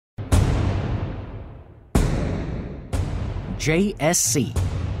JSC.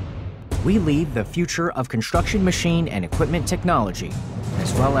 We lead the future of construction machine and equipment technology,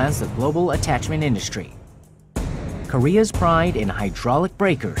 as well as the global attachment industry. Korea's pride in hydraulic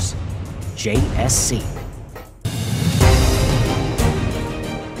breakers, JSC.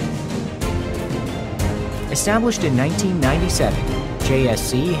 Established in 1997,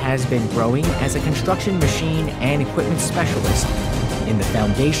 JSC has been growing as a construction machine and equipment specialist in the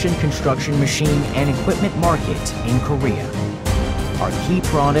foundation construction machine and equipment market in Korea. Our key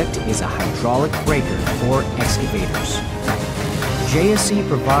product is a hydraulic breaker for excavators. JSC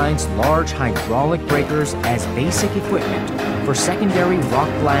provides large hydraulic breakers as basic equipment for secondary rock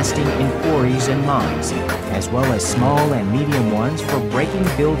blasting in quarries and mines, as well as small and medium ones for breaking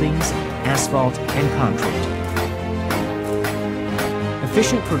buildings, asphalt, and concrete.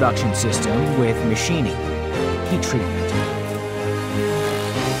 Efficient production system with machining, heat treatment,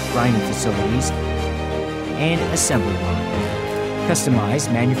 grinding facilities, and assembly line.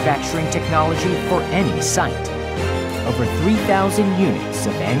 Customized manufacturing technology for any site. Over 3,000 units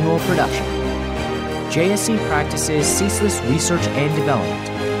of annual production. JSC practices ceaseless research and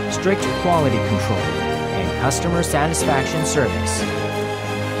development, strict quality control, and customer satisfaction service.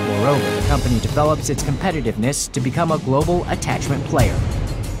 Moreover, the company develops its competitiveness to become a global attachment player.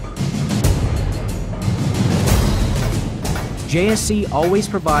 JSC always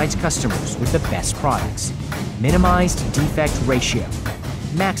provides customers with the best products, minimized defect ratio,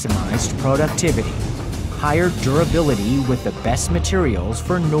 maximized productivity, higher durability with the best materials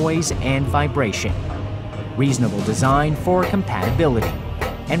for noise and vibration, reasonable design for compatibility,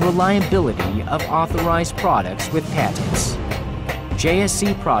 and reliability of authorized products with patents.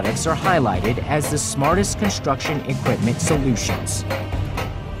 JSC products are highlighted as the smartest construction equipment solutions.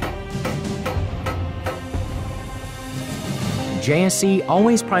 JSC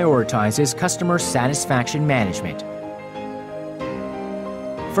always prioritizes customer satisfaction management.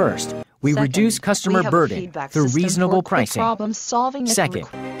 First, we reduce customer burden through reasonable pricing. Second,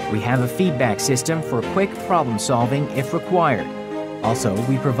 we have a feedback system for quick problem solving if required. Also,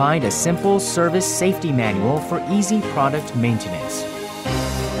 we provide a simple service safety manual for easy product maintenance.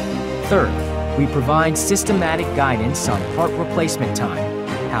 Third, we provide systematic guidance on part replacement time,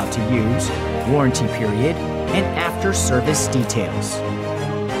 how to use, warranty period, and after-service details.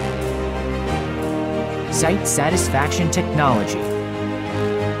 Site satisfaction technology.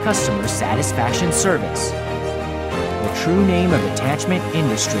 Customer satisfaction service. The true name of attachment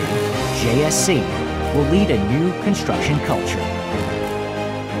industry, JSC, will lead a new construction culture.